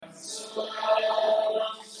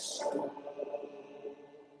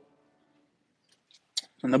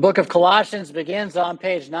And the book of Colossians begins on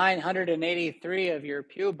page 983 of your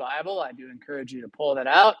Pew Bible. I do encourage you to pull that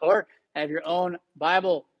out or have your own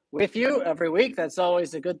Bible with you every week. That's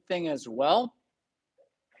always a good thing as well.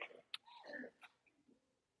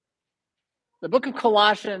 The book of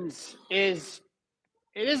Colossians isn't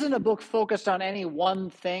a book focused on any one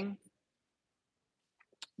thing,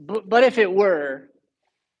 but if it were,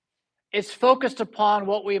 it's focused upon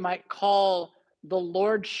what we might call the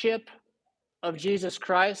lordship of Jesus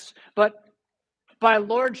Christ. But by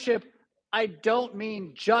lordship, I don't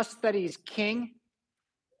mean just that he's king,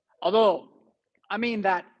 although I mean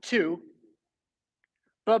that too.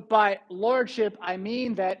 But by lordship, I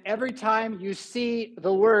mean that every time you see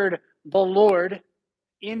the word the Lord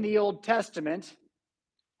in the Old Testament,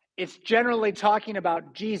 it's generally talking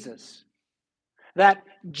about Jesus. That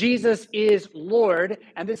Jesus is Lord,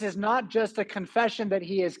 and this is not just a confession that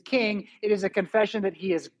he is king, it is a confession that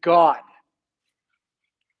he is God.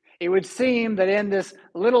 It would seem that in this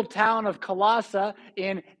little town of Colossae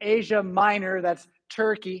in Asia Minor, that's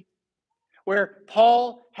Turkey, where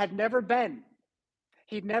Paul had never been,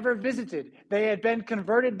 he'd never visited. They had been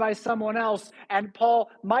converted by someone else, and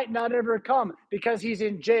Paul might not ever come because he's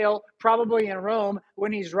in jail, probably in Rome,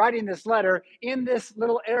 when he's writing this letter. In this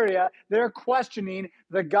little area, they're questioning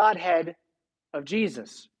the Godhead of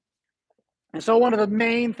Jesus. And so one of the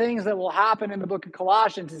main things that will happen in the book of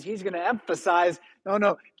Colossians is he's going to emphasize,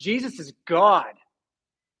 no, Jesus is God.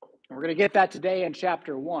 And we're going to get that today in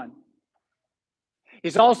chapter 1.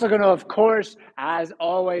 He's also going to, of course, as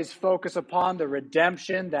always, focus upon the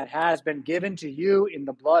redemption that has been given to you in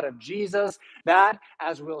the blood of Jesus. That,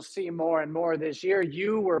 as we'll see more and more this year,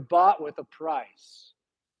 you were bought with a price.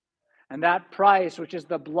 And that price, which is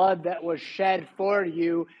the blood that was shed for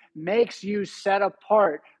you, makes you set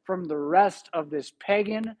apart from the rest of this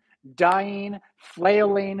pagan, dying,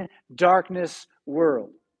 flailing, darkness world.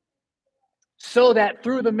 So that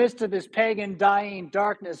through the midst of this pagan, dying,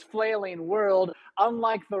 darkness, flailing world,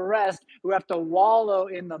 unlike the rest who have to wallow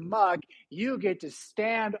in the muck, you get to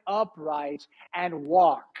stand upright and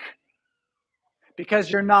walk.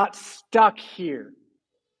 Because you're not stuck here.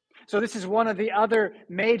 So this is one of the other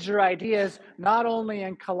major ideas, not only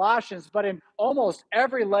in Colossians, but in almost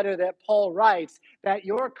every letter that Paul writes, that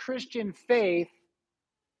your Christian faith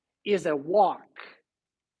is a walk.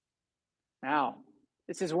 Now,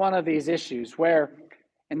 this is one of these issues where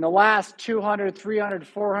in the last 200, 300,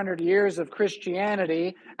 400 years of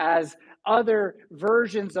Christianity, as other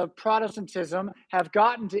versions of Protestantism have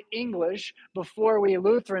gotten to English before we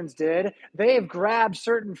Lutherans did, they have grabbed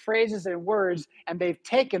certain phrases and words and they've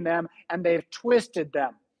taken them and they've twisted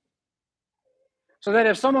them. So that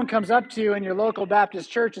if someone comes up to you in your local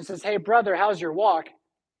Baptist church and says, "Hey, brother, how's your walk?"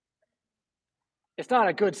 it's not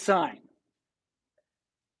a good sign.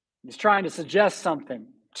 He's trying to suggest something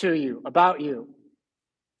to you, about you.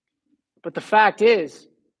 But the fact is,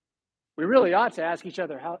 we really ought to ask each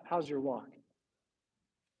other, how's your walk?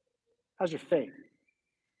 How's your faith?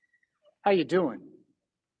 How you doing?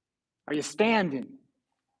 Are you standing?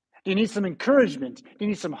 Do you need some encouragement? Do you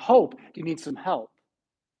need some hope? Do you need some help?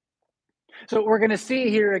 So we're going to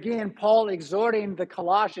see here again, Paul exhorting the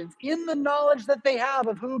Colossians in the knowledge that they have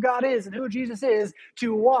of who God is and who Jesus is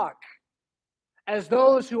to walk as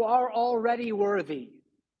those who are already worthy.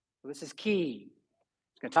 This is key.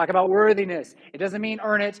 It's going to talk about worthiness. It doesn't mean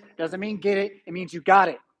earn it. It doesn't mean get it. It means you got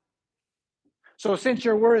it. So since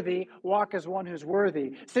you're worthy, walk as one who's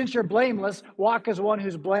worthy. Since you're blameless, walk as one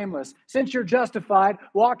who's blameless. Since you're justified,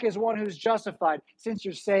 walk as one who's justified. Since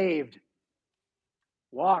you're saved,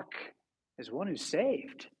 walk as one who's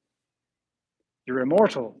saved. You're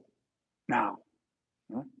immortal now.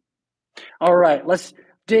 All right, let's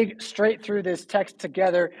dig straight through this text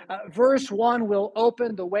together. Verse 1 will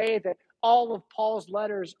open the way that all of Paul's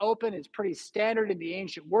letters open. It's pretty standard in the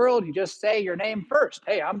ancient world. You just say your name first.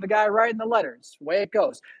 Hey, I'm the guy writing the letters. The way it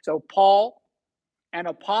goes. So Paul, an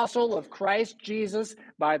apostle of Christ Jesus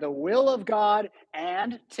by the will of God,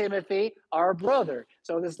 and Timothy, our brother.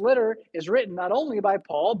 So this letter is written not only by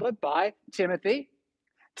Paul, but by Timothy.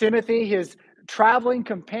 Timothy, his traveling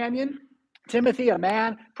companion. Timothy, a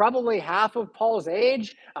man probably half of Paul's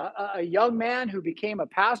age, a young man who became a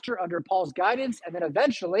pastor under Paul's guidance and then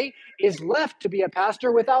eventually is left to be a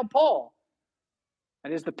pastor without Paul.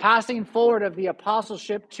 That is the passing forward of the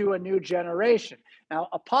apostleship to a new generation. Now,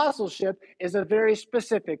 apostleship is a very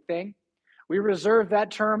specific thing. We reserve that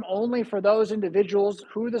term only for those individuals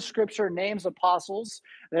who the scripture names apostles.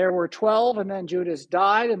 There were 12, and then Judas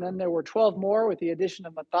died, and then there were 12 more with the addition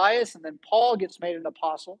of Matthias, and then Paul gets made an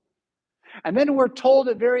apostle. And then we're told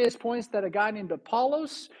at various points that a guy named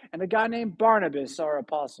Apollos and a guy named Barnabas are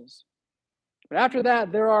apostles. But after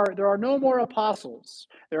that, there are no more apostles.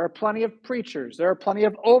 There are plenty of preachers. There are plenty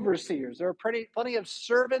of overseers. There are plenty of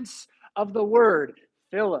servants of the word.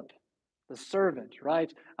 Philip, the servant,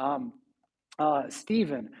 right?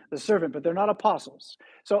 Stephen, the servant, but they're not apostles.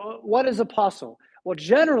 So, what is apostle? Well,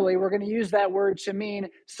 generally, we're going to use that word to mean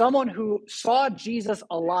someone who saw Jesus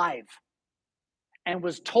alive and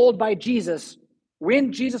was told by Jesus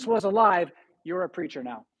when Jesus was alive, you're a preacher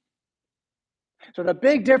now. So the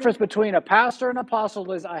big difference between a pastor and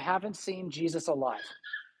apostle is I haven't seen Jesus alive.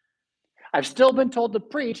 I've still been told to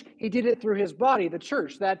preach. He did it through his body, the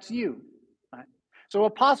church. That's you. Right? So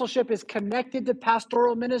apostleship is connected to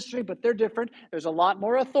pastoral ministry, but they're different. There's a lot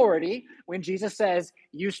more authority when Jesus says,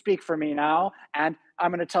 you speak for me now, and I'm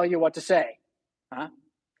going to tell you what to say.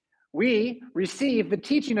 We receive the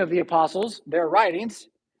teaching of the apostles, their writings,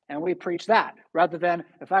 and we preach that, rather than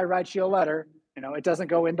if I write you a letter, it doesn't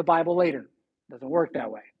go in the Bible later. It doesn't work that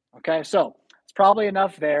way. Okay, so it's probably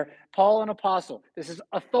enough there. Paul, an apostle. This is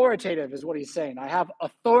authoritative, is what he's saying. I have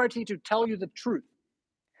authority to tell you the truth.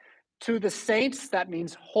 To the saints, that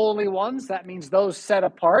means holy ones, that means those set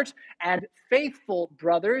apart, and faithful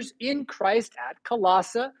brothers in Christ at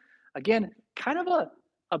Colossae. Again, kind of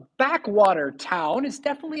a backwater town. It's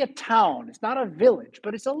definitely a town. It's not a village,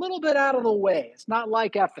 but it's a little bit out of the way. It's not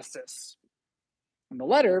like Ephesus. In the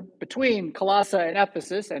letter between Colossae and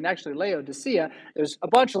Ephesus, and actually Laodicea, there's a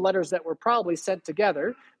bunch of letters that were probably sent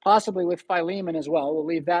together, possibly with Philemon as well. We'll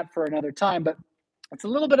leave that for another time, but it's a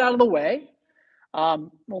little bit out of the way.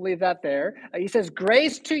 We'll leave that there. He says,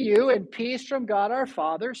 grace to you and peace from God our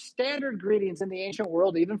Father. Standard greetings in the ancient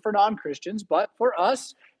world, even for non-Christians, but for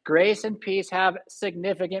us, grace and peace have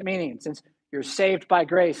significant meaning since you're saved by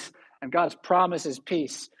grace and God's promise is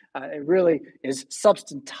peace. It really is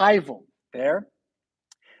substantival there.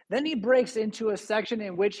 Then he breaks into a section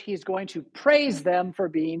in which he's going to praise them for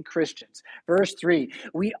being Christians. Verse 3,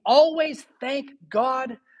 we always thank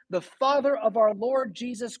God, the Father of our Lord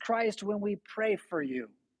Jesus Christ, when we pray for you.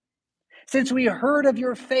 Since we heard of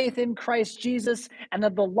your faith in Christ Jesus and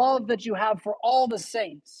of the love that you have for all the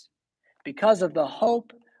saints, because of the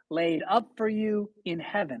hope laid up for you in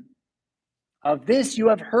heaven. Of this you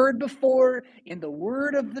have heard before in the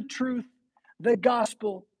word of the truth, the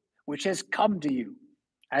gospel, which has come to you.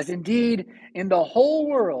 As indeed in the whole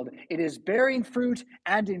world it is bearing fruit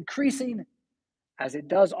and increasing, as it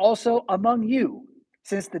does also among you,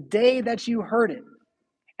 since the day that you heard it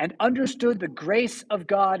and understood the grace of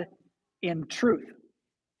God in truth,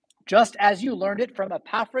 just as you learned it from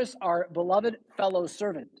Epaphras, our beloved fellow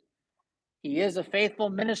servant. He is a faithful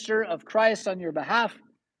minister of Christ on your behalf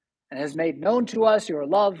and has made known to us your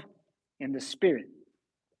love in the Spirit.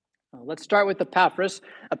 Let's start with Epaphras.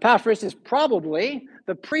 Epaphras is probably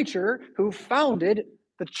the preacher who founded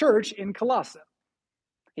the church in Colossae.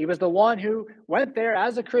 He was the one who went there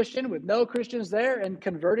as a Christian with no Christians there and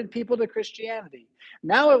converted people to Christianity.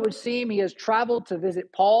 Now it would seem he has traveled to visit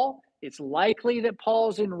Paul. It's likely that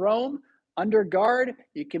Paul's in Rome under guard.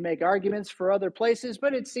 You can make arguments for other places,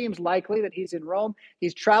 but it seems likely that he's in Rome.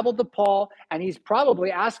 He's traveled to Paul, and he's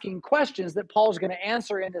probably asking questions that Paul's going to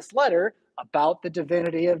answer in this letter about the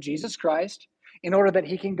divinity of Jesus Christ in order that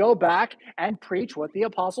he can go back and preach what the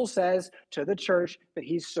apostle says to the church that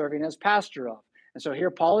he's serving as pastor of. And so here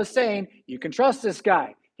Paul is saying, you can trust this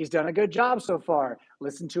guy. He's done a good job so far.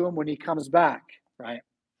 Listen to him when he comes back, right?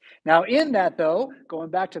 Now in that, though, going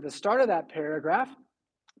back to the start of that paragraph,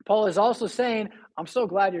 Paul is also saying, I'm so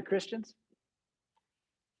glad you're Christians.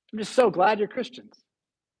 I'm just so glad you're Christians.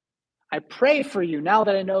 I pray for you now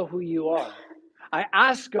that I know who you are. I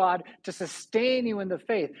ask God to sustain you in the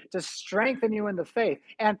faith, to strengthen you in the faith.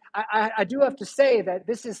 And I do have to say that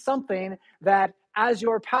this is something that, as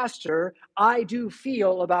your pastor, I do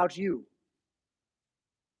feel about you.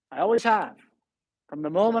 I always have. From the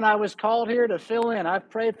moment I was called here to fill in, I've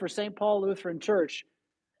prayed for St. Paul Lutheran Church,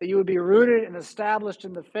 that you would be rooted and established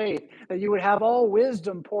in the faith, that you would have all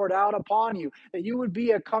wisdom poured out upon you, that you would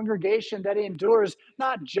be a congregation that endures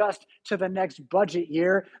not just to the next budget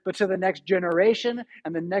year, but to the next generation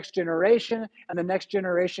and the next generation and the next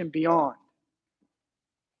generation beyond.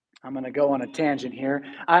 I'm going to go on a tangent here.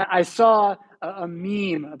 I saw a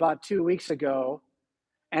meme about 2 weeks ago,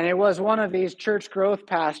 and it was one of these church growth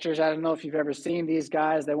pastors. I don't know if you've ever seen these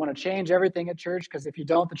guys. They want to change everything at church because if you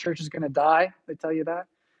don't, the church is going to die. They tell you that.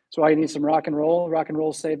 That's why you need some rock and roll. Rock and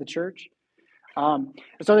roll save the church.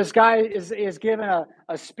 So this guy is given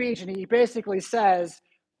a speech, and he basically says,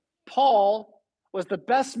 Paul was the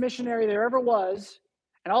best missionary there ever was,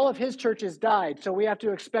 and all of his churches died. So we have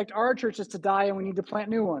to expect our churches to die, and we need to plant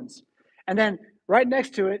new ones. And then right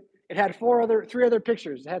next to it, it had three other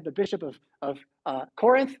pictures. It had the bishop of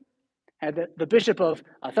Corinth, And the bishop of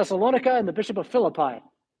Thessalonica and the bishop of Philippi,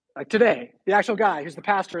 like today, the actual guy who's the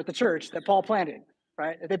pastor at the church that Paul planted,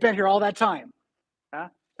 right? They've been here all that time.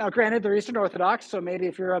 Now, granted, they're Eastern Orthodox, so maybe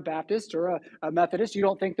if you're a Baptist or a Methodist, you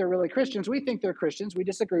don't think they're really Christians. We think they're Christians. We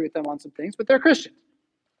disagree with them on some things, but they're Christians.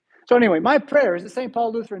 So anyway, my prayer is that St.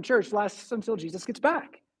 Paul Lutheran Church lasts until Jesus gets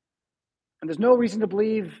back. And there's no reason to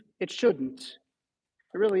believe it shouldn't.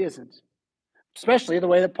 It really isn't. Especially the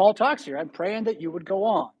way that Paul talks here. I'm praying that you would go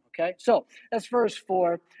on. Okay, so that's verse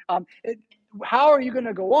 4. How are you going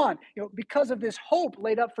to go on? Because of this hope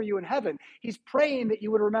laid up for you in heaven, he's praying that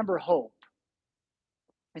you would remember hope.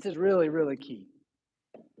 This is really, really key.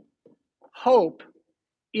 Hope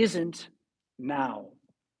isn't now.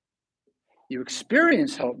 You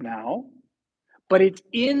experience hope now, but it's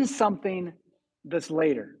in something that's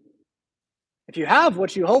later. If you have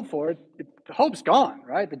what you hope for, the hope's gone,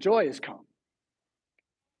 right? The joy has come.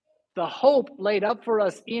 The hope laid up for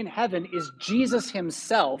us in heaven is Jesus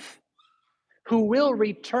himself, who will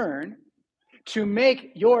return to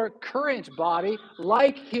make your current body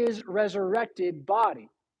like his resurrected body.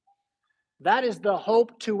 That is the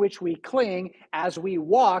hope to which we cling as we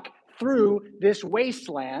walk through this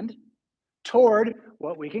wasteland toward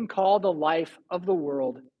what we can call the life of the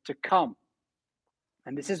world to come.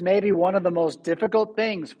 And this is maybe one of the most difficult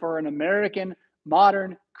things for an American,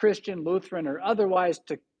 modern, Christian, Lutheran, or otherwise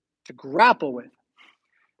to grapple with,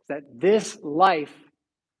 is that this life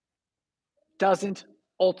doesn't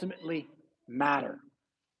ultimately matter.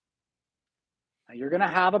 Now, you're going to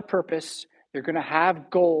have a purpose, you're going to have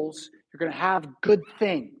goals, you're going to have good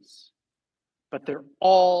things, but they're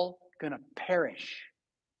all going to perish.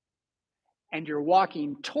 And you're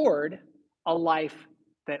walking toward a life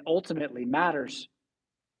that ultimately matters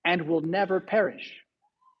and will never perish.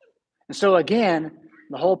 And so again,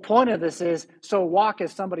 the whole point of this is, so walk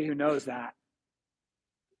as somebody who knows that.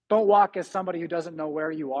 Don't walk as somebody who doesn't know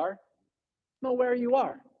where you are. Know where you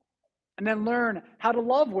are. And then learn how to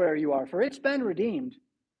love where you are, for it's been redeemed,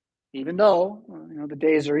 even though the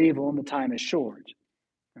days are evil and the time is short.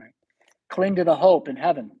 Right? Cling to the hope in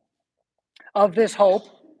heaven. Of this hope,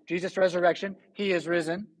 Jesus' resurrection, he is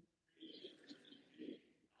risen.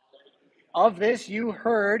 Of this you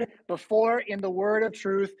heard before in the word of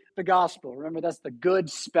truth, the gospel. Remember, that's the good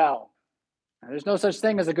spell. Now, there's no such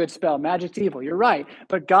thing as a good spell. Magic's evil. You're right.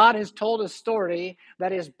 But God has told a story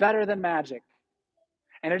that is better than magic.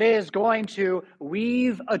 And it is going to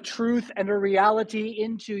weave a truth and a reality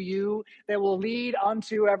into you that will lead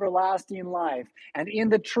unto everlasting life. And in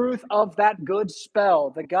the truth of that good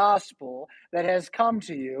spell, the gospel that has come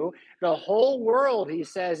to you, the whole world, he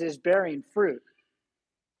says, is bearing fruit.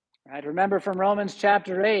 Right? Remember from Romans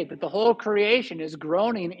chapter 8 that the whole creation is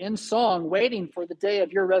groaning in song, waiting for the day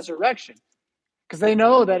of your resurrection. Because they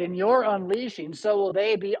know that in your unleashing, so will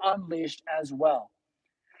they be unleashed as well.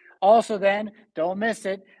 Also then, don't miss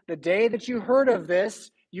it, the day that you heard of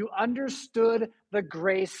this, you understood the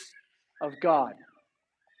grace of God.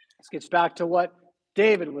 This gets back to what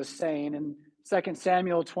David was saying in 2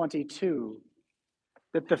 Samuel 22,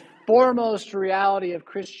 that the foremost reality of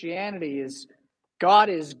Christianity is God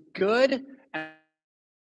is good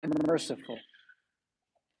and merciful.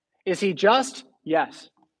 Is he just?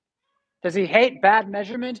 Yes. Does he hate bad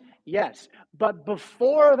measurement? Yes. But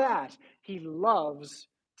before that, he loves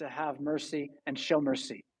to have mercy and show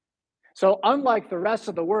mercy. So unlike the rest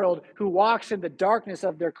of the world who walks in the darkness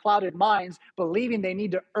of their clouded minds, believing they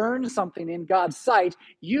need to earn something in God's sight,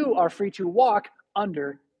 you are free to walk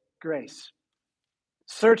under grace.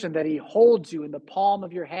 Certain that he holds you in the palm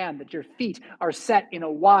of your hand, that your feet are set in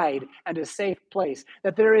a wide and a safe place,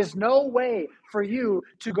 that there is no way for you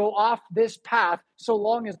to go off this path so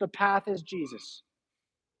long as the path is Jesus.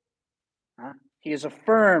 He is a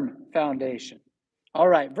firm foundation. All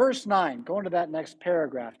right, verse 9, going to that next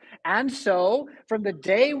paragraph. And so, from the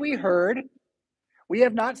day we heard, we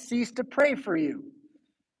have not ceased to pray for you,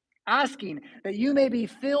 asking that you may be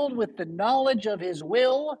filled with the knowledge of his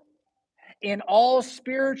will in all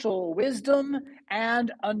spiritual wisdom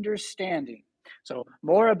and understanding. So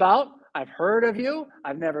more about, I've heard of you,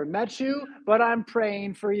 I've never met you, but I'm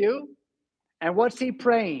praying for you. And what's he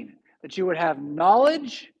praying? That you would have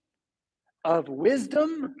knowledge of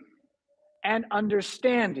wisdom and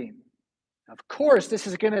understanding. Of course, this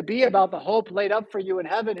is going to be about the hope laid up for you in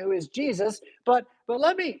heaven, who is Jesus. But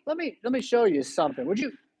let me show you something. Would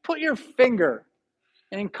you put your finger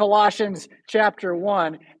in Colossians chapter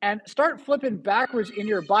 1 and start flipping backwards in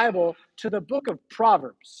your Bible to the book of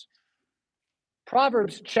Proverbs.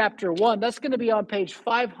 Proverbs chapter 1, that's going to be on page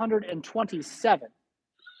 527.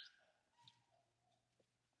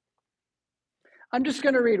 I'm just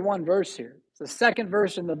going to read one verse here. It's the second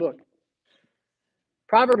verse in the book.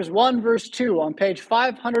 Proverbs 1 verse 2 on page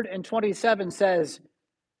 527 says,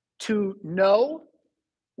 to know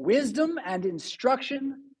wisdom and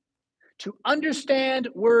instruction, to understand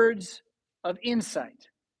words of insight.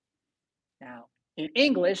 Now, in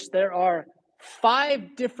English, there are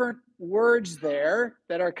 5 different words there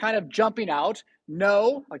that are kind of jumping out.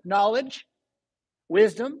 Know, like knowledge,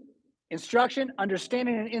 wisdom, instruction,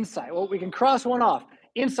 understanding, and insight. Well, we can cross one off.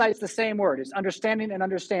 Insight's the same word. It's understanding and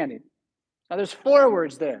understanding. Now, there's 4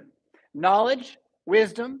 words there. Knowledge,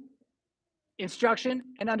 wisdom, instruction,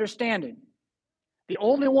 and understanding. The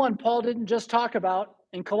only one Paul didn't just talk about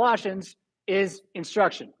in Colossians is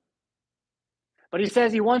instruction. But he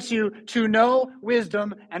says he wants you to know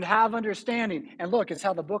wisdom and have understanding. And look, it's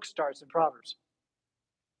how the book starts in Proverbs.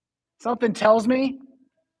 Something tells me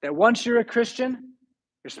that once you're a Christian,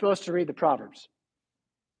 you're supposed to read the Proverbs.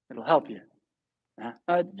 It'll help you.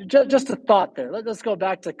 Just a thought there. Let's go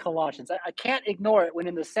back to Colossians. I can't ignore it when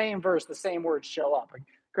in the same verse, the same words show up.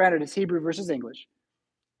 Granted, it's Hebrew versus English,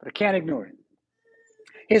 but I can't ignore it.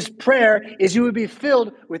 His prayer is you would be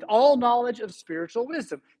filled with all knowledge of spiritual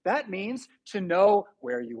wisdom. That means to know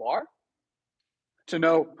where you are, to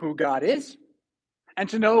know who God is, and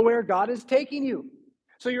to know where God is taking you.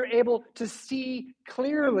 So you're able to see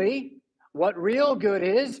clearly what real good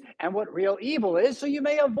is and what real evil is, so you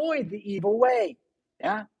may avoid the evil way.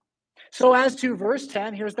 Yeah. So as to verse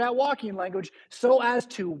 10, here's that walking language. So as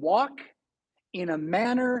to walk in a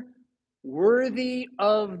manner worthy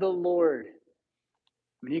of the Lord.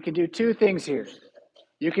 I mean, you can do 2 things here.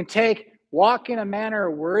 You can take walk in a manner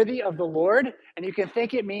worthy of the Lord, and you can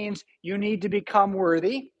think it means you need to become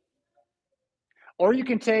worthy. Or you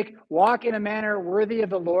can take walk in a manner worthy of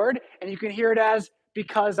the Lord, and you can hear it as,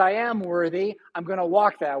 because I am worthy, I'm going to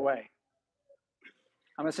walk that way.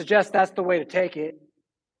 I'm going to suggest that's the way to take it.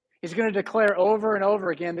 He's going to declare over and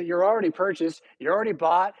over again that you're already purchased, you're already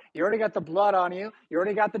bought, you already got the blood on you, you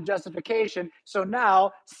already got the justification. So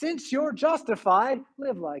now, since you're justified,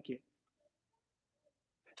 live like it.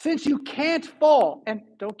 Since you can't fall, and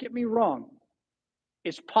don't get me wrong,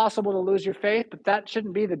 it's possible to lose your faith, but that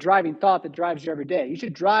shouldn't be the driving thought that drives you every day. You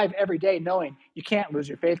should drive every day knowing you can't lose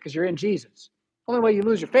your faith because you're in Jesus. The only way you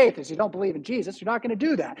lose your faith is you don't believe in Jesus. You're not going to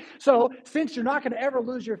do that. So since you're not going to ever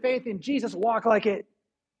lose your faith in Jesus, walk like it.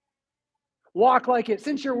 Walk like it.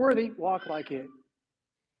 Since you're worthy, walk like it.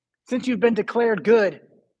 Since you've been declared good,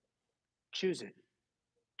 choose it.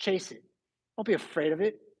 Chase it. Don't be afraid of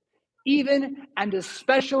it. Even and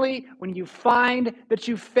especially when you find that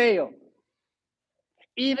you fail.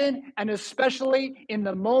 Even and especially in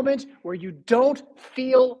the moment where you don't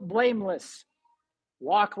feel blameless.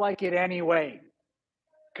 Walk like it anyway,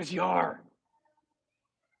 because you are.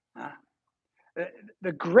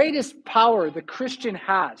 The greatest power the Christian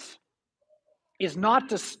has is not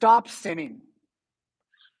to stop sinning.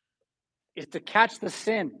 Is to catch the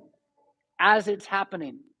sin as it's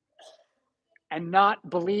happening and not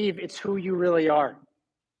believe it's who you really are.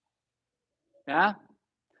 Yeah?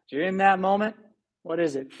 You're in that moment. What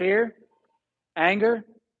is it? Fear? Anger?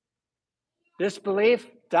 Disbelief?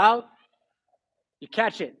 Doubt? You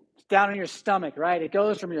catch it. It's down in your stomach, right? It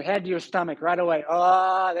goes from your head to your stomach right away.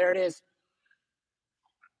 Oh, there it is.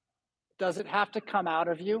 Does it have to come out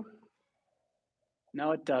of you?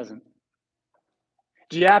 No, it doesn't.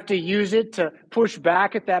 Do you have to use it to push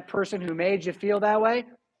back at that person who made you feel that way?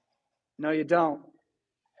 No, you don't.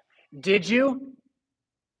 Did you?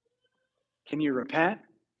 Can you repent?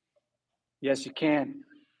 Yes, you can.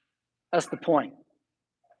 That's the point.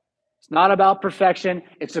 It's not about perfection.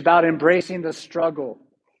 It's about embracing the struggle.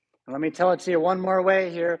 And let me tell it to you one more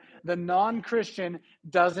way here. The non-Christian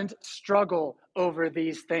doesn't struggle over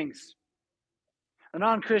these things. The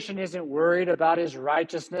non-Christian isn't worried about his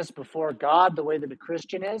righteousness before God the way that a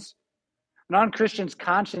Christian is. The non-Christian's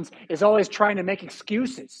conscience is always trying to make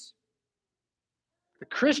excuses. The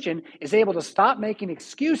Christian is able to stop making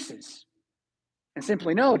excuses and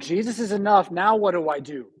simply know, Jesus is enough. Now what do I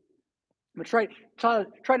do? I'm going to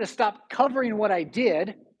try to stop covering what I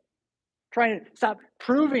did, trying to stop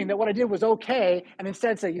proving that what I did was okay, and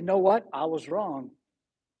instead say, you know what? I was wrong.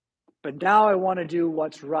 But now I want to do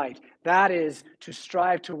what's right. That is to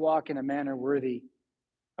strive to walk in a manner worthy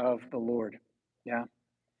of the Lord. Yeah.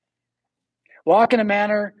 Walk in a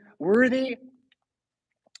manner worthy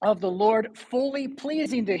of the Lord, fully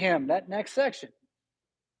pleasing to him. That next section.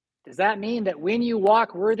 Does that mean that when you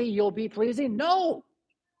walk worthy, you'll be pleasing? No.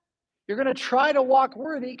 You're going to try to walk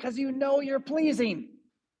worthy because you know you're pleasing.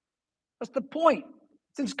 That's the point.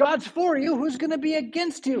 Since God's for you, who's going to be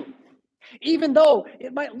against you? Even though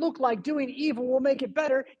it might look like doing evil will make it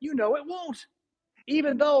better, you know it won't.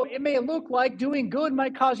 Even though it may look like doing good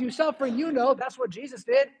might cause you suffering, you know that's what Jesus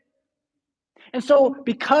did. And so,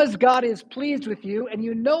 because God is pleased with you, and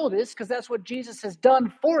you know this because that's what Jesus has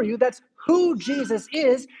done for you, that's who Jesus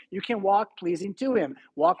is, you can walk pleasing to him.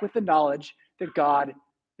 Walk with the knowledge that God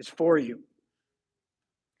is for you.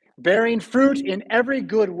 Bearing fruit in every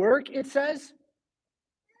good work, it says.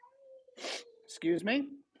 Excuse me.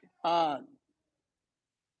 And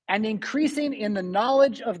increasing in the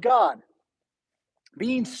knowledge of God,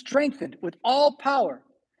 being strengthened with all power,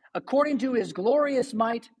 according to his glorious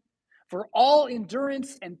might, for all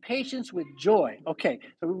endurance and patience with joy. Okay,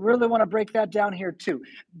 so we really want to break that down here too.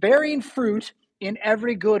 Bearing fruit in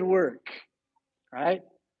every good work, right?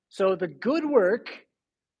 So the good work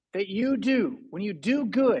that you do, when you do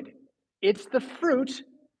good, it's the fruit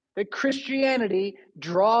that Christianity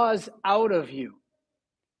draws out of you.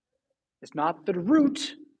 It's not the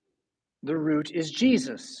root is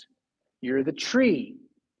Jesus. You're the tree.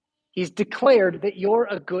 He's declared that you're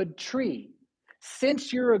a good tree.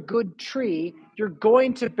 Since you're a good tree, you're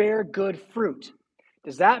going to bear good fruit.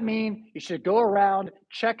 Does that mean you should go around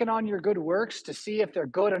checking on your good works to see if they're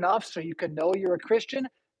good enough so you can know you're a Christian?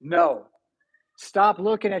 No. Stop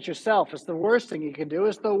looking at yourself. It's the worst thing you can do.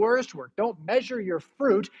 It's the worst work. Don't measure your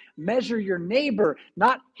fruit. Measure your neighbor,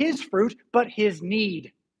 not his fruit, but his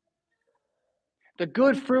need. The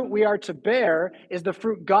good fruit we are to bear is the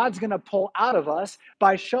fruit God's going to pull out of us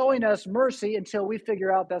by showing us mercy until we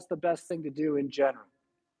figure out that's the best thing to do in general.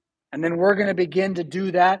 And then we're going to begin to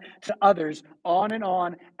do that to others on and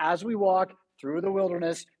on as we walk through the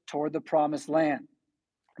wilderness toward the promised land.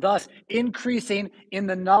 Thus, increasing in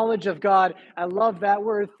the knowledge of God. I love that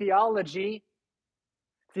word, theology.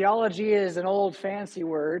 Theology is an old fancy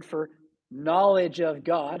word for knowledge of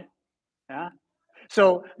God. Yeah?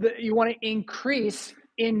 So you want to increase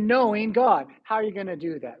in knowing God. How are you going to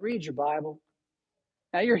do that? Read your Bible.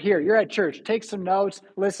 Now you're here, you're at church. Take some notes.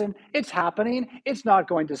 Listen, it's happening. It's not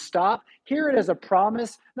going to stop. Hear it as a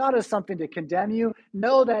promise, not as something to condemn you.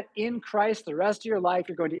 Know that in Christ, the rest of your life,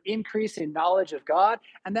 you're going to increase in knowledge of God.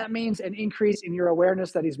 And that means an increase in your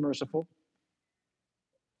awareness that he's merciful.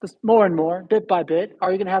 Just more and more, bit by bit.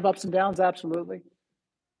 Are you going to have ups and downs? Absolutely.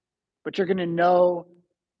 But you're going to know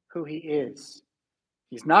who he is.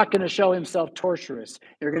 He's not going to show himself torturous.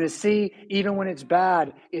 You're going to see even when it's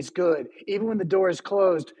bad, it's good. Even when the door is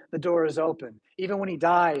closed, the door is open. Even when he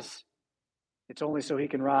dies, it's only so he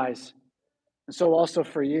can rise. And so also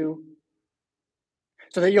for you,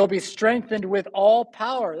 so that you'll be strengthened with all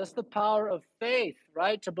power. That's the power of faith,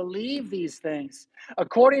 right? To believe these things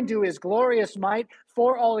according to his glorious might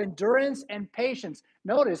for all endurance and patience.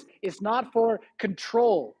 Notice, it's not for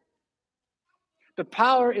control. The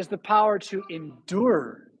power is the power to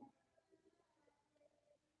endure.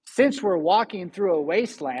 Since we're walking through a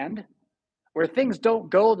wasteland where things don't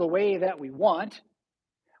go the way that we want,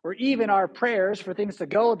 or even our prayers for things to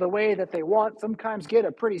go the way that they want sometimes get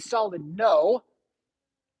a pretty solid no,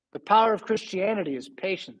 the power of Christianity is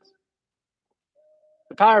patience.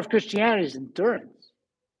 The power of Christianity is endurance.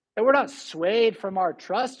 And we're not swayed from our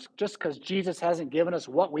trust just because Jesus hasn't given us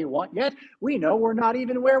what we want yet. We know we're not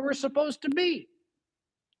even where we're supposed to be.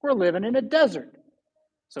 We're living in a desert.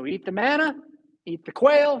 So eat the manna, eat the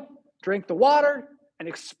quail, drink the water, and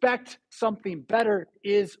expect something better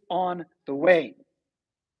is on the way.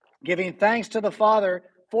 Giving thanks to the Father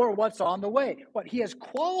for what's on the way. What? He has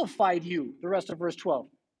qualified you, the rest of verse 12.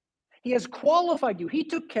 He has qualified you. He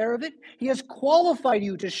took care of it. He has qualified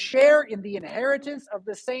you to share in the inheritance of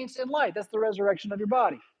the saints in light. That's the resurrection of your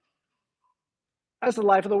body. That's the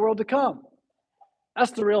life of the world to come.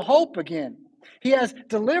 That's the real hope again. He has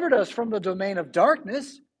delivered us from the domain of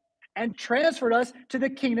darkness and transferred us to the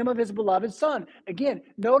kingdom of his beloved Son. Again,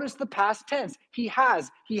 notice the past tense. He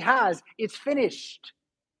has, it's finished.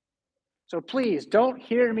 So please don't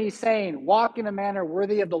hear me saying, walk in a manner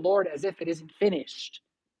worthy of the Lord as if it isn't finished.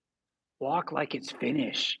 Walk like it's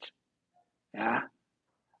finished. Yeah?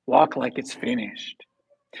 Walk like it's finished.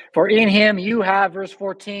 For in him you have, verse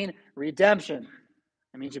 14, redemption.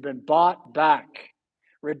 That means you've been bought back.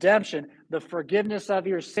 Redemption, the forgiveness of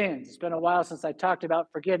your sins. It's been a while since I talked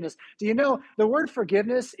about forgiveness. Do you know the word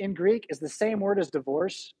forgiveness in Greek is the same word as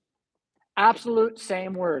divorce? Absolute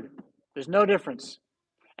same word. There's no difference.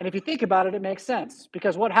 And if you think about it, it makes sense.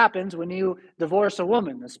 Because what happens when you divorce a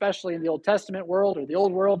woman, especially in the Old Testament world or the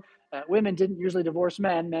Old world, women didn't usually divorce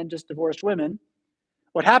men just divorced women.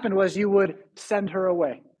 What happened was you would send her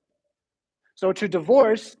away. So to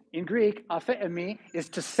divorce in Greek, apheemi, is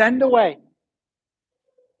to send away.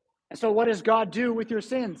 And so what does God do with your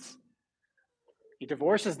sins? He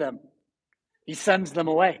divorces them. He sends them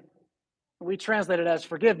away. We translate it as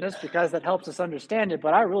forgiveness because that helps us understand it,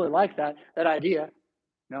 but I really like that idea.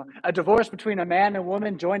 A divorce between a man and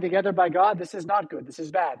woman joined together by God, this is not good. This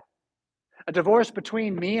is bad. A divorce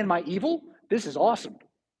between me and my evil, this is awesome.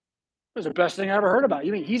 This is the best thing I ever heard about.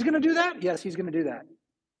 You mean he's going to do that? Yes, he's going to do that.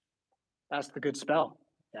 That's the good spell.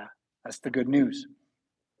 Yeah, that's the good news.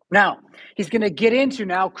 Now, he's going to get into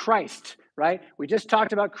now Christ, right? We just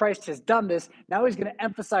talked about Christ has done this. Now he's going to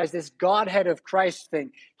emphasize this Godhead of Christ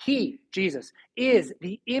thing. He, Jesus, is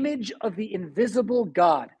the image of the invisible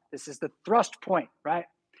God. This is the thrust point, right?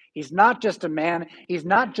 He's not just a man. He's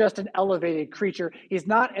not just an elevated creature. He's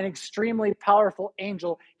not an extremely powerful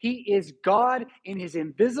angel. He is God in his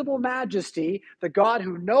invisible majesty, the God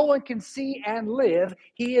who no one can see and live.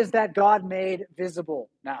 He is that God made visible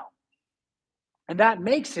now. And that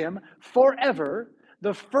makes him forever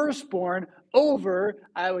the firstborn over,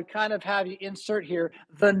 I would kind of have you insert here,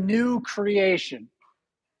 the new creation.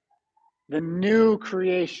 The new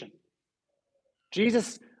creation.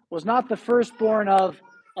 Jesus was not the firstborn of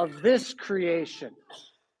this creation.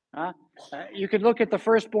 You could look at the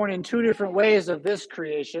firstborn in two different ways of this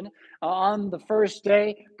creation. On the first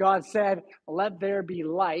day, God said, "Let there be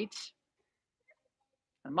light."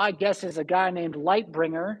 And my guess is a guy named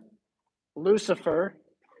Lightbringer, Lucifer,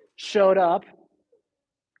 showed up.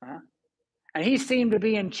 And he seemed to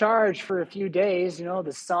be in charge for a few days.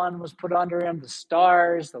 The sun was put under him, the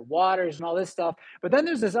stars, the waters, and all this stuff. But then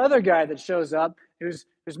there's this other guy that shows up who's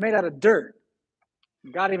made out of dirt.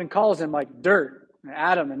 God even calls him like dirt.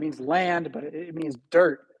 Adam, it means land, but it means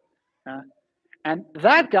dirt. And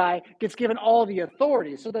that guy gets given all the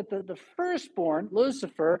authority, so that the firstborn,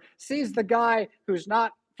 Lucifer, sees the guy who's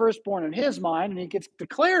not firstborn in his mind, and he gets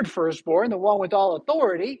declared firstborn, the one with all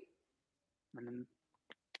authority. And then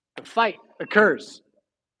the fight occurs.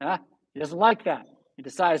 He doesn't like that. He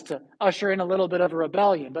decides to usher in a little bit of a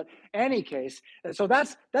rebellion. But in any case, so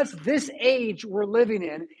that's this age we're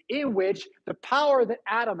living in which the power that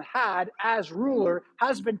Adam had as ruler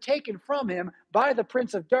has been taken from him by the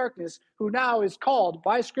prince of darkness, who now is called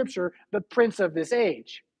by Scripture the prince of this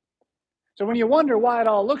age. So when you wonder why it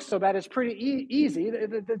all looks so bad, it's pretty easy.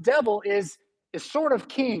 The devil is sort of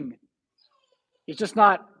king. He's just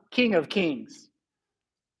not king of kings.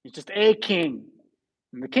 He's just a king.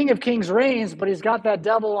 And the King of Kings reigns, but he's got that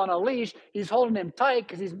devil on a leash. He's holding him tight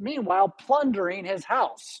because he's meanwhile plundering his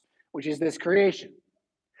house, which is this creation.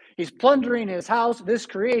 He's plundering his house, this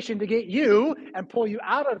creation, to get you and pull you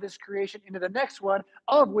out of this creation into the next one,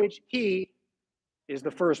 of which he is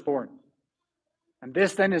the firstborn. And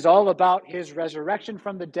this then is all about his resurrection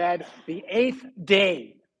from the dead, the 8th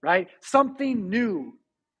day, right? Something new.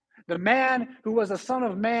 The man who was a son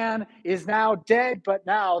of man is now dead, but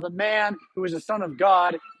now the man who is a son of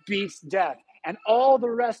God beats death. And all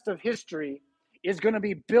the rest of history is going to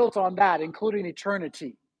be built on that, including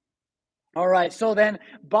eternity. All right, so then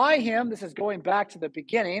by him, this is going back to the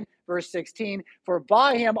beginning, verse 16, for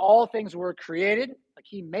by him all things were created, like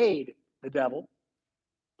he made the devil.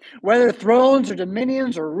 Whether thrones or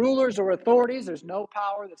dominions or rulers or authorities, there's no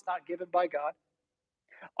power that's not given by God.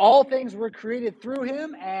 All things were created through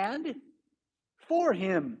him and for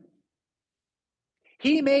him.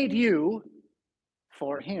 He made you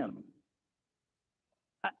for him.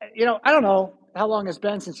 I don't know how long it's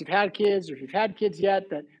been since you've had kids, or if you've had kids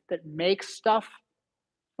yet that make stuff.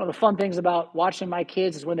 One of the fun things about watching my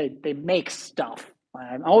kids is when they make stuff.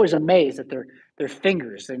 I'm always amazed at their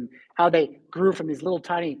fingers and how they grew from these little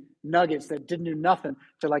tiny nuggets that didn't do nothing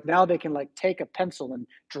to now they can take a pencil and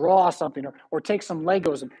draw something, or take some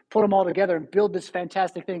Legos and put them all together and build this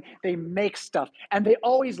fantastic thing. They make stuff, and they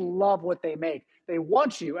always love what they make. They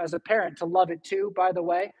want you as a parent to love it too, by the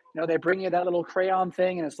way. They bring you that little crayon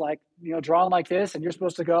thing and it's drawn like this, and you're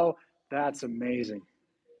supposed to go, "That's amazing."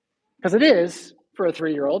 Because it is for a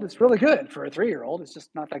 3-year-old. It's really good for a 3-year-old. It's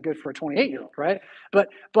just not that good for a 28-year-old, right? But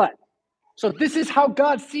so this is how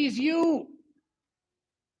God sees you.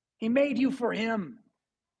 He made you for him.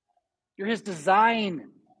 You're his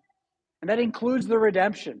design. And that includes the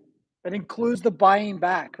redemption. That includes the buying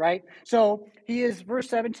back, right? So he is, verse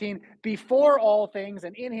 17, before all things,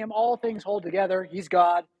 and in him all things hold together. He's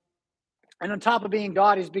God. And on top of being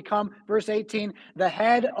God, he's become, verse 18, the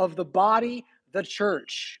head of the body, the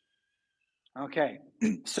church. Okay,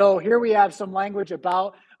 so here we have some language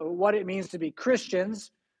about what it means to be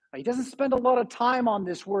Christians. He doesn't spend a lot of time on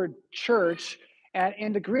this word church, and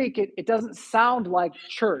in the Greek, it doesn't sound like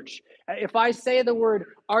church. If I say the word,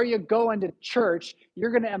 "Are you going to church?"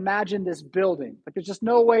 you're going to imagine this building. There's just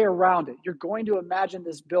no way around it. You're going to imagine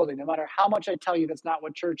this building, no matter how much I tell you that's not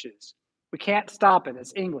what church is. We can't stop it.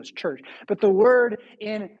 It's English, church. But the word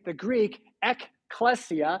in the Greek,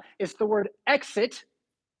 ecclesia. It's the word exit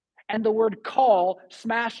and the word call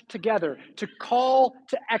smashed together. To call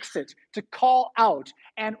to exit, to call out.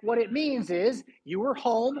 And what it means is you were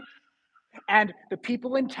home and the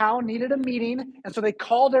people in town needed a meeting. And so they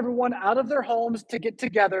called everyone out of their homes to get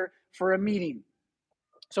together for a meeting.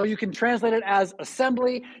 So you can translate it as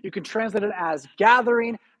assembly. You can translate it as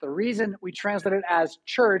gathering. The reason we translate it as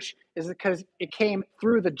church is because it came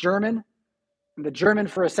through the German. And the German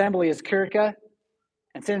for assembly is Kirche.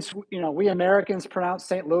 And since we Americans pronounce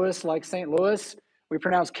St. Louis like St. Louis, we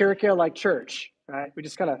pronounce Kirche like church. Right? We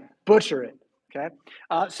just kind of butcher it. Okay.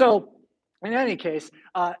 So in any case,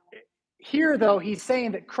 here though he's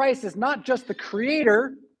saying that Christ is not just the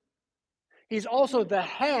creator. He's also the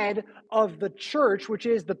head of the church, which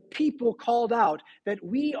is the people called out, that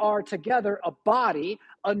we are together a body,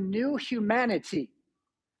 a new humanity.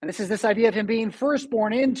 And this is this idea of him being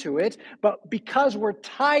firstborn into it, but because we're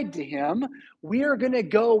tied to him, we are going to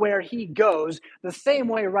go where he goes, the same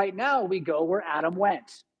way right now we go where Adam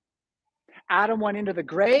went. Adam went into the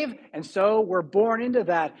grave, and so we're born into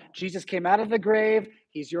that. Jesus came out of the grave,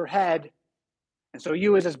 he's your head. And so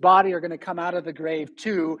you as his body are going to come out of the grave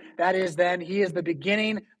too. That is then, he is the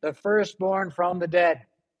beginning, the firstborn from the dead.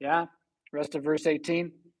 Yeah? Rest of verse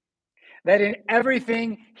 18. That in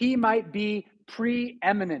everything he might be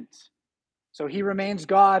preeminent. So he remains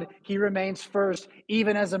God. He remains first,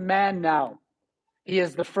 even as a man now. He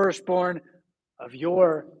is the firstborn of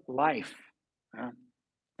your life. Yeah.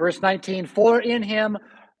 Verse 19, for in him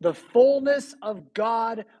the fullness of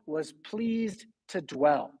God was pleased to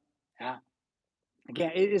dwell. Yeah.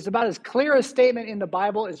 Again, it is about as clear a statement in the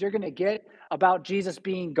Bible as you're going to get about Jesus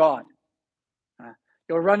being God.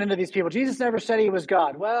 You'll run into these people. Jesus never said he was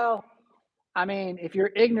God. Well, I mean, if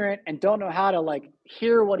you're ignorant and don't know how to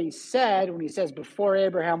hear what he said when he says, before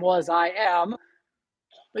Abraham was, I am.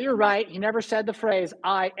 But you're right. He never said the phrase,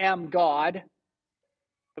 I am God.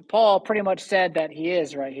 But Paul pretty much said that he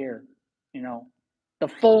is right here. The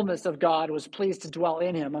fullness of God was pleased to dwell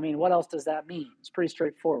in him. I mean, what else does that mean? It's pretty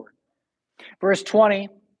straightforward. Verse 20,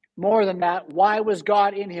 more than that, why was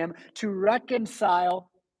God in him? To reconcile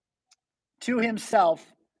to himself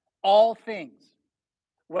all things,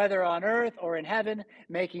 whether on earth or in heaven,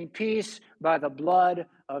 making peace by the blood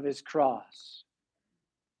of his cross.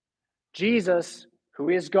 Jesus, who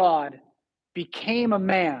is God, became a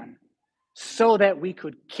man so that we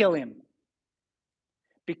could kill him.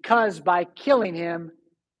 Because by killing him,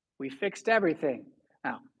 we fixed everything.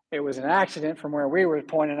 Now, it was an accident from where we were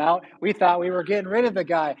pointing out. We thought we were getting rid of the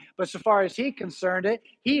guy. But so far as he concerned it,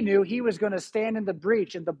 he knew he was going to stand in the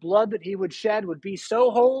breach, and the blood that he would shed would be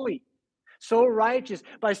so holy, so righteous.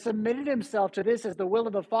 By submitting himself to this as the will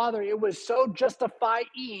of the Father, it was so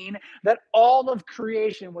justifying that all of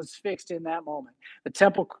creation was fixed in that moment. The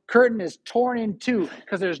temple curtain is torn in two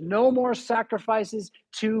because there's no more sacrifices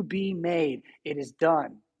to be made. It is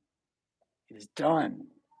done. It is done.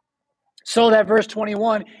 So that verse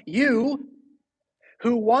 21, you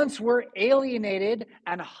who once were alienated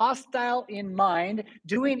and hostile in mind,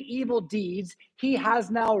 doing evil deeds, he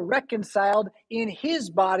has now reconciled in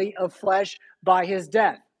his body of flesh by his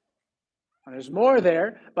death. Now, there's more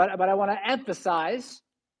there, but I want to emphasize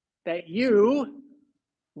that you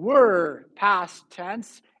were, past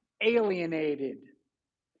tense, alienated.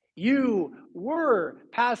 You were,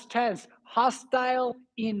 past tense, hostile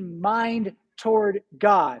in mind toward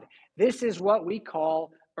God. This is what we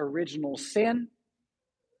call original sin,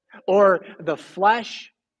 or the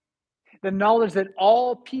flesh, the knowledge that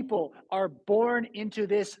all people are born into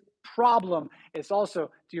this problem. It's also,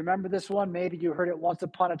 do you remember this one? Maybe you heard it once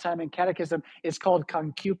upon a time in catechism. It's called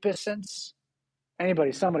concupiscence.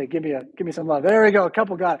 Anybody, somebody, give me some love. There we go. A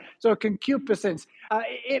couple got it. So concupiscence,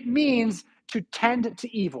 it means to tend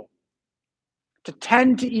to evil. To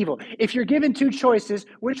tend to evil. If you're given two choices,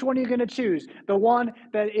 which one are you going to choose? The one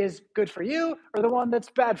that is good for you or the one that's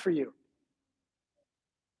bad for you?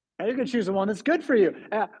 Now you're going to choose the one that's good for you,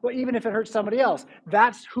 well, even if it hurts somebody else.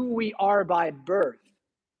 That's who we are by birth.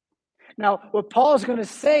 Now, what Paul's going to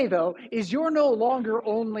say, though, is you're no longer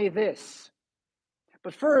only this.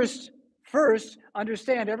 But first,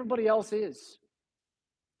 understand everybody else is.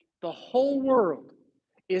 The whole world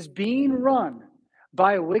is being run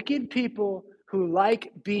by wicked people who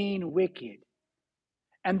like being wicked.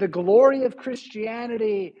 And the glory of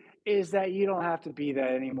Christianity is that you don't have to be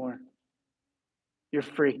that anymore. You're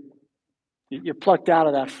free. You're plucked out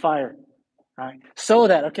of that fire. All right. So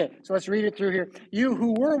let's read it through here. You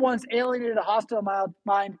who were once alienated, a hostile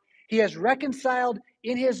mind, he has reconciled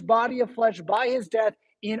in his body of flesh by his death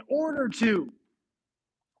in order to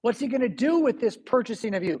What's he going to do with this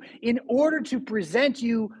purchasing of you in order to present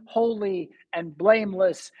you holy and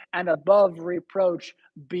blameless and above reproach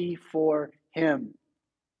before him?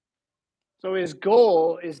 So his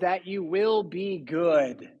goal is that you will be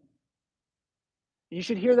good. You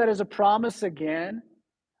should hear that as a promise again,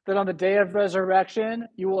 that on the day of resurrection,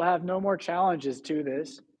 you will have no more challenges to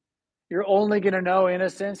this. You're only going to know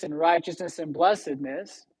innocence and righteousness and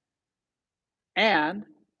blessedness. And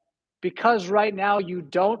because right now you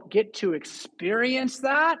don't get to experience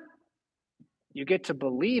that, you get to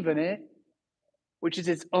believe in it, which is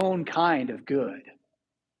its own kind of good.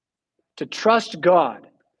 To trust God,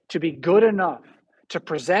 to be good enough, to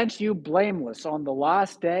present you blameless on the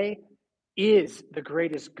last day is the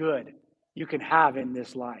greatest good you can have in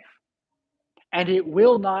this life. And it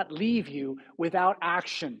will not leave you without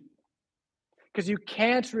action. Because you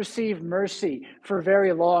can't receive mercy for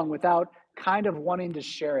very long without kind of wanting to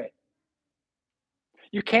share it.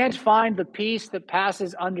 You can't find the peace that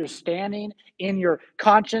passes understanding in your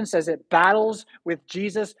conscience as it battles with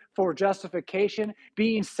Jesus for justification,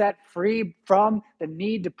 being set free from the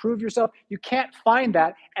need to prove yourself. You can't find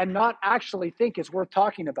that and not actually think it's worth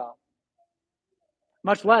talking about,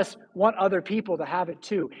 much less want other people to have it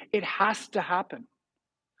too. It has to happen.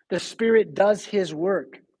 The Spirit does his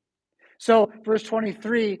work. So, verse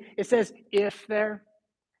 23, it says, if there.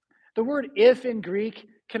 The word if in Greek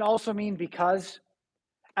can also mean because.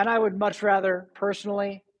 And I would much rather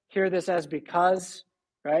personally hear this as because,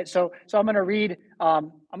 right? So I'm going to read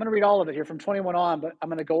all of it here from 21 on, but I'm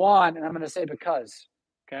going to go on and I'm going to say because.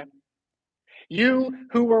 Okay. You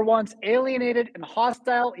who were once alienated and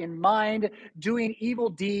hostile in mind, doing evil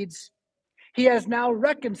deeds, he has now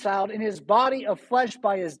reconciled in his body of flesh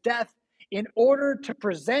by his death, in order to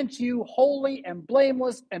present you holy and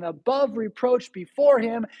blameless and above reproach before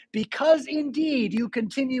him, because indeed you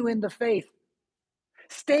continue in the faith,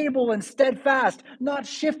 stable and steadfast, not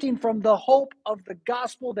shifting from the hope of the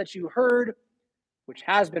gospel that you heard, which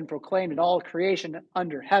has been proclaimed in all creation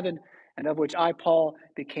under heaven, and of which I, Paul,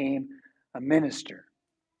 became a minister.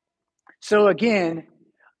 So again,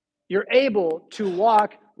 you're able to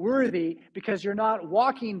walk worthy because you're not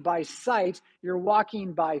walking by sight, you're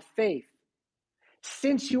walking by faith.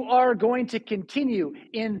 Since you are going to continue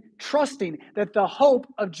in trusting that the hope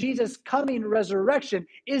of Jesus' coming resurrection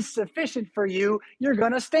is sufficient for you, you're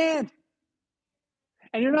going to stand.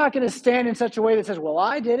 And you're not going to stand in such a way that says, well,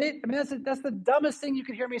 I did it. I mean, that's the dumbest thing you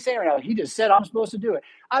could hear me say right now. He just said I'm supposed to do it.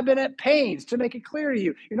 I've been at pains to make it clear to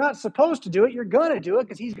you. You're not supposed to do it. You're going to do it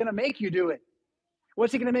because he's going to make you do it.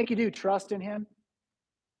 What's he going to make you do? Trust in him.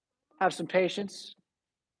 Have some patience.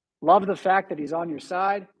 Love the fact that he's on your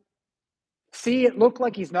side. See it look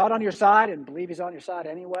like he's not on your side and believe he's on your side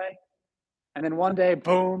anyway. And then one day,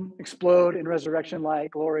 boom, explode in resurrection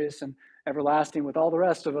light, glorious and everlasting with all the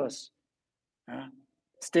rest of us.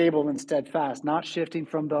 Stable and steadfast, not shifting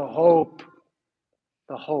from the hope.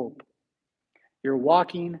 The hope. You're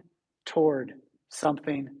walking toward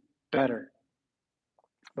something better.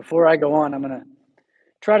 Before I go on, I'm going to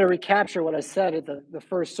try to recapture what I said at the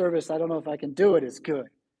first service. I don't know if I can do it as good.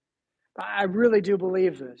 I really do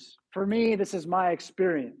believe this. For me, this is my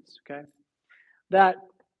experience, okay? That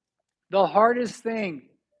the hardest thing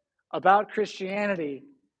about Christianity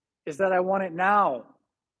is that I want it now.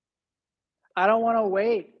 I don't want to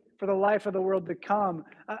wait for the life of the world to come.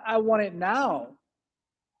 I want it now.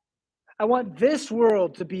 I want this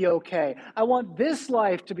world to be okay. I want this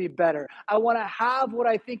life to be better. I want to have what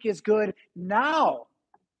I think is good now.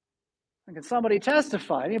 And can somebody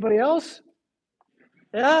testify? Anybody else?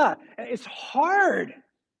 Yeah, it's hard.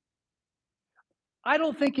 I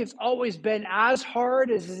don't think it's always been as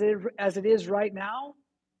hard as it is right now.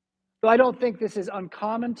 Though I don't think this is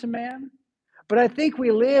uncommon to man. But I think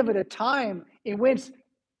we live at a time in which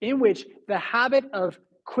the habit of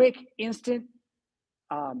quick, instant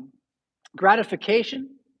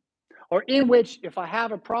gratification, or in which if I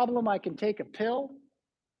have a problem, I can take a pill.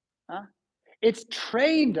 It's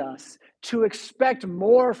trained us to expect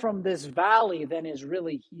more from this valley than is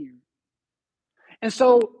really here. And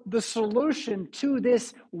so the solution to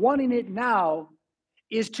this wanting it now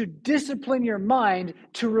is to discipline your mind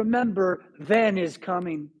to remember then is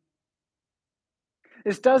coming.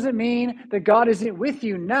 This doesn't mean that God isn't with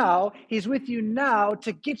you now. He's with you now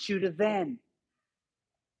to get you to then.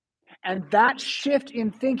 And that shift in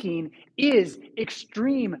thinking is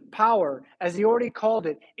extreme power, as he already called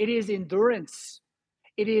it. It is endurance.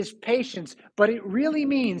 It is patience. But it really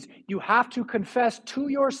means you have to confess to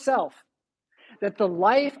yourself that the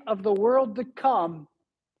life of the world to come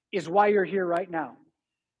is why you're here right now.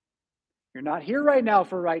 You're not here right now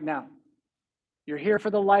for right now. You're here for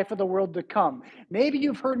the life of the world to come. Maybe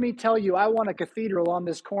you've heard me tell you I want a cathedral on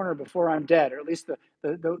this corner before I'm dead, or at least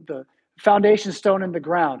the foundation stone in the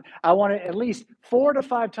ground. I want it at least 4 to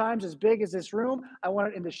 5 times as big as this room. I want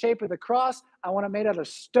it in the shape of the cross. I want it made out of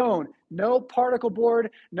stone. No particle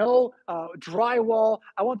board, no drywall.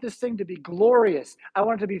 I want this thing to be glorious. I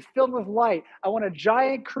want it to be filled with light. I want a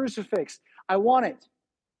giant crucifix. I want it.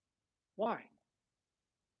 Why?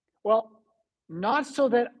 Well, not so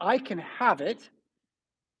that I can have it.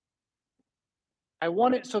 I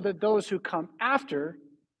want it so that those who come after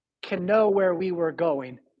can know where we were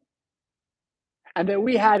going. And that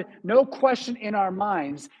we had no question in our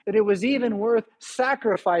minds that it was even worth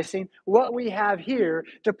sacrificing what we have here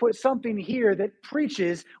to put something here that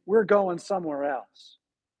preaches we're going somewhere else.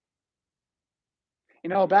 You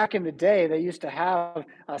know, back in the day, they used to have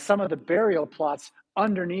some of the burial plots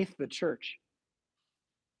underneath the church.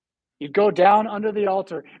 You'd go down under the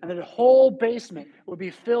altar, and the whole basement would be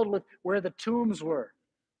filled with where the tombs were.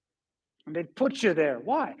 And they'd put you there.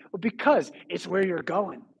 Why? Well, because it's where you're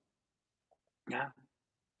going. Yeah.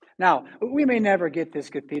 Now, we may never get this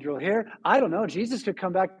cathedral here. I don't know. Jesus could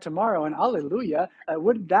come back tomorrow, and hallelujah.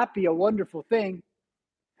 Wouldn't that be a wonderful thing?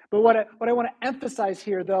 But what I want to emphasize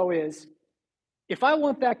here, though, is if I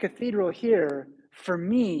want that cathedral here, for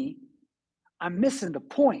me, I'm missing the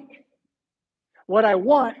point. What I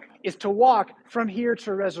want is to walk from here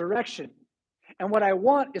to resurrection. And what I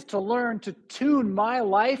want is to learn to tune my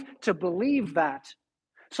life to believe that,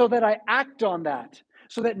 so that I act on that,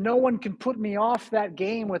 so that no one can put me off that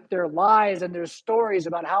game with their lies and their stories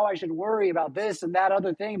about how I should worry about this and that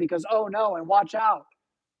other thing because, oh no, and watch out.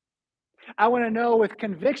 I want to know with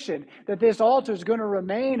conviction that this altar is going to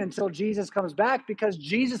remain until Jesus comes back because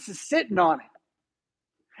Jesus is sitting on it.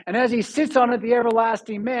 And as he sits on it, the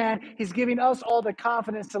everlasting man, he's giving us all the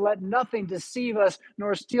confidence to let nothing deceive us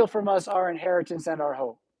nor steal from us our inheritance and our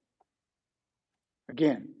hope.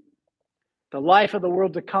 Again, the life of the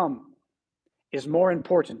world to come is more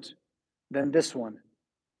important than this one.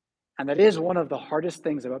 And that is one of the hardest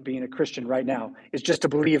things about being a Christian right now, is just to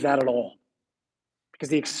believe that at all. Because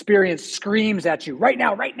the experience screams at you, right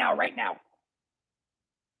now, right now, right now.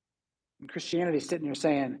 And Christianity is sitting there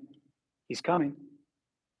saying, he's coming.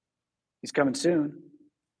 He's coming soon.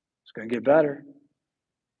 It's going to get better.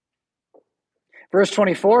 Verse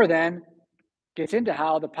 24 then gets into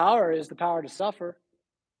how the power is the power to suffer.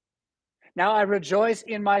 Now I rejoice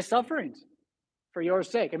in my sufferings for your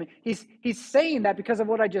sake. I mean, he's saying that because of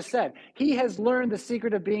what I just said. He has learned the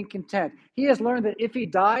secret of being content. He has learned that if he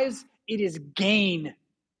dies, it is gain.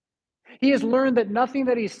 He has learned that nothing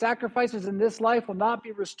that he sacrifices in this life will not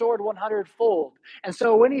be restored 100-fold. And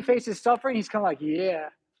so when he faces suffering, he's kind of like, yeah,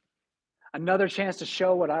 another chance to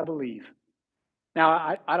show what I believe.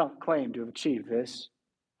 Now, I don't claim to have achieved this.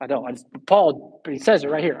 I don't. Paul, he says it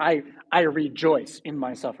right here. I rejoice in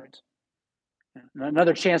my sufferings.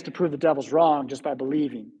 Another chance to prove the devil's wrong just by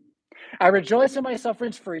believing. I rejoice in my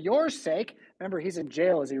sufferings for your sake. Remember, he's in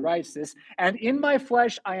jail as he writes this. And in my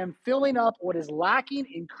flesh, I am filling up what is lacking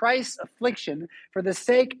in Christ's affliction for the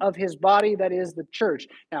sake of his body, that is the church.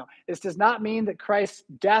 Now, this does not mean that Christ's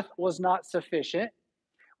death was not sufficient.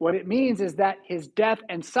 What it means is that his death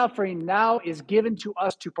and suffering now is given to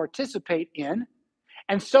us to participate in.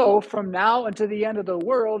 And so from now until the end of the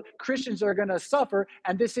world, Christians are going to suffer,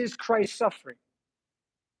 and this is Christ's suffering.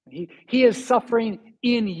 He is suffering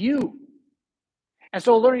in you. And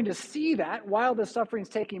so learning to see that while the suffering is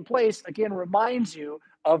taking place, again, reminds you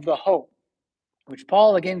of the hope, which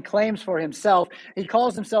Paul again claims for himself. He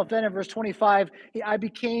calls himself then in verse 25, I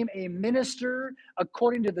became a minister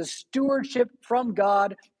according to the stewardship from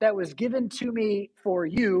God that was given to me for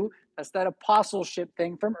you. That's that apostleship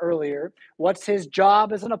thing from earlier. What's his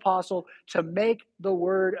job as an apostle? To make the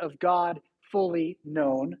word of God fully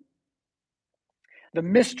known. The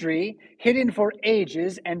mystery hidden for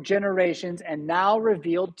ages and generations and now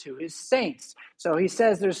revealed to his saints. So he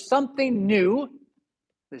says there's something new.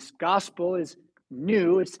 This gospel is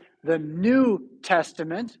new. It's the New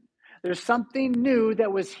Testament. There's something new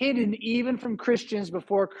that was hidden even from Christians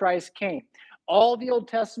before Christ came. All the Old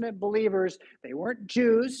Testament believers, they weren't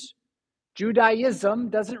Jews. Judaism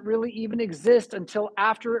doesn't really even exist until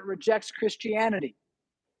after it rejects Christianity.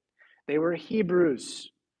 They were Hebrews.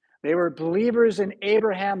 They were believers in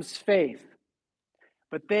Abraham's faith,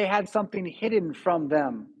 but they had something hidden from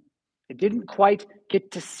them. They didn't quite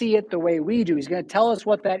get to see it the way we do. He's going to tell us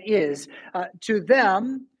what that is. To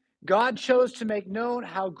them, God chose to make known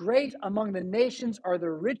how great among the nations are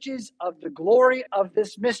the riches of the glory of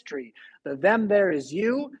this mystery. The them there is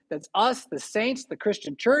you, that's us, the saints, the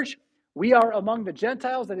Christian church. We are among the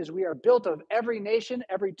Gentiles, that is, we are built of every nation,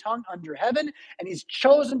 every tongue under heaven, and he's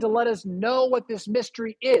chosen to let us know what this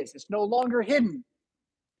mystery is. It's no longer hidden.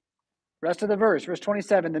 Rest of the verse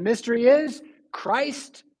 27. The mystery is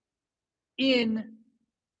Christ in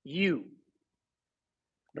you,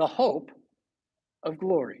 the hope of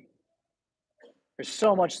glory. There's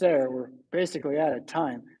so much there. We're basically out of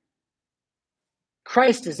time.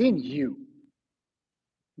 Christ is in you.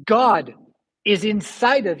 God is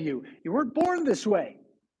inside of you. You weren't born this way.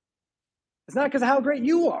 It's not because of how great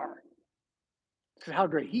you are. It's because of how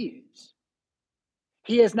great he is.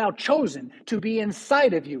 He has now chosen to be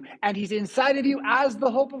inside of you, and he's inside of you as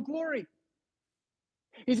the hope of glory.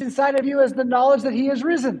 He's inside of you as the knowledge that he is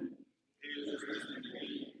risen.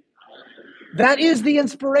 That is the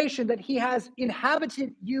inspiration that he has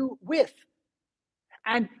inhabited you with.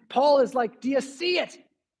 And Paul is like, do you see it?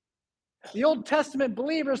 The Old Testament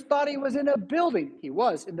believers thought he was in a building. He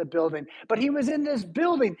was in the building, but he was in this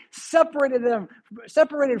building,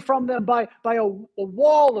 separated from them by a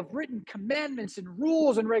wall of written commandments and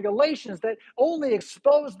rules and regulations that only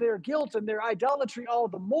exposed their guilt and their idolatry all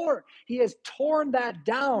the more. He has torn that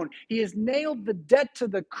down. He has nailed the debt to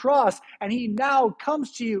the cross, and he now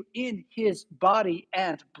comes to you in his body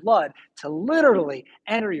and blood to literally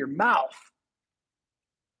enter your mouth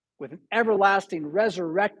with an everlasting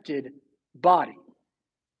resurrected body,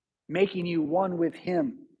 making you one with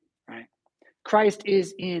him, right? Christ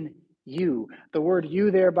is in you. The word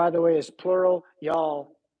you there, by the way, is plural,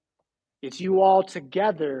 y'all. It's you all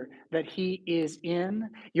together that he is in.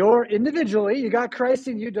 You're individually, you got Christ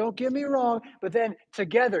in you, don't get me wrong, but then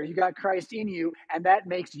together you got Christ in you, and that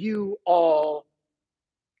makes you all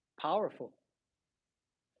powerful,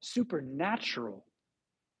 supernatural,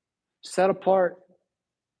 set apart.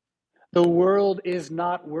 The world is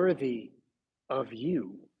not worthy of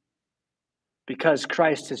you, because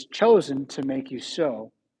Christ has chosen to make you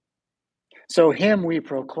so. So him we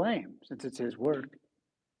proclaim, since it's his word.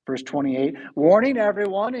 Verse 28, warning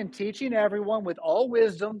everyone and teaching everyone with all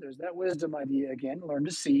wisdom. There's that wisdom idea again, learn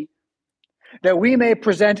to see. That we may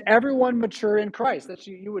present everyone mature in Christ. That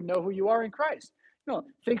you would know who you are in Christ. No,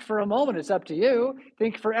 think for a moment, it's up to you.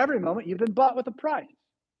 Think for every moment, you've been bought with a price.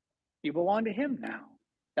 You belong to him now.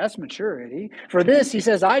 That's maturity. For this, he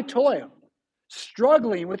says, I toil,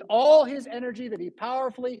 struggling with all his energy that he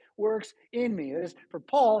powerfully works in me. That is, for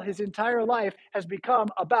Paul, his entire life has become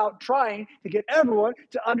about trying to get everyone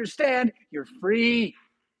to understand you're free,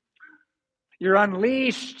 you're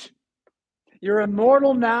unleashed, you're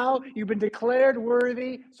immortal now, you've been declared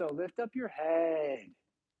worthy, so lift up your head.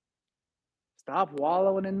 Stop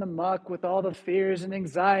wallowing in the muck with all the fears and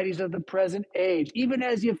anxieties of the present age. Even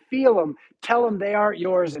as you feel them, tell them they aren't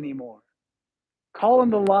yours anymore. Call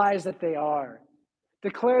them the lies that they are.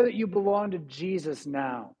 Declare that you belong to Jesus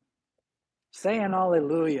now. Say an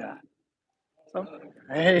hallelujah. So,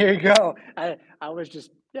 there you go. I was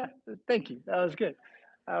just, thank you. That was good.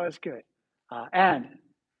 That was good.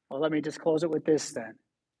 Let me just close it with this then.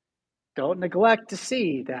 Don't neglect to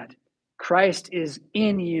see that Christ is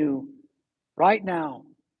in you right now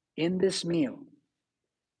in this meal.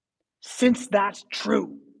 Since that's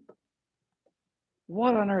true,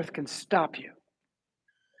 what on earth can stop you?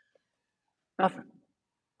 Nothing.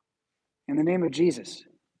 In the name of Jesus,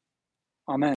 amen.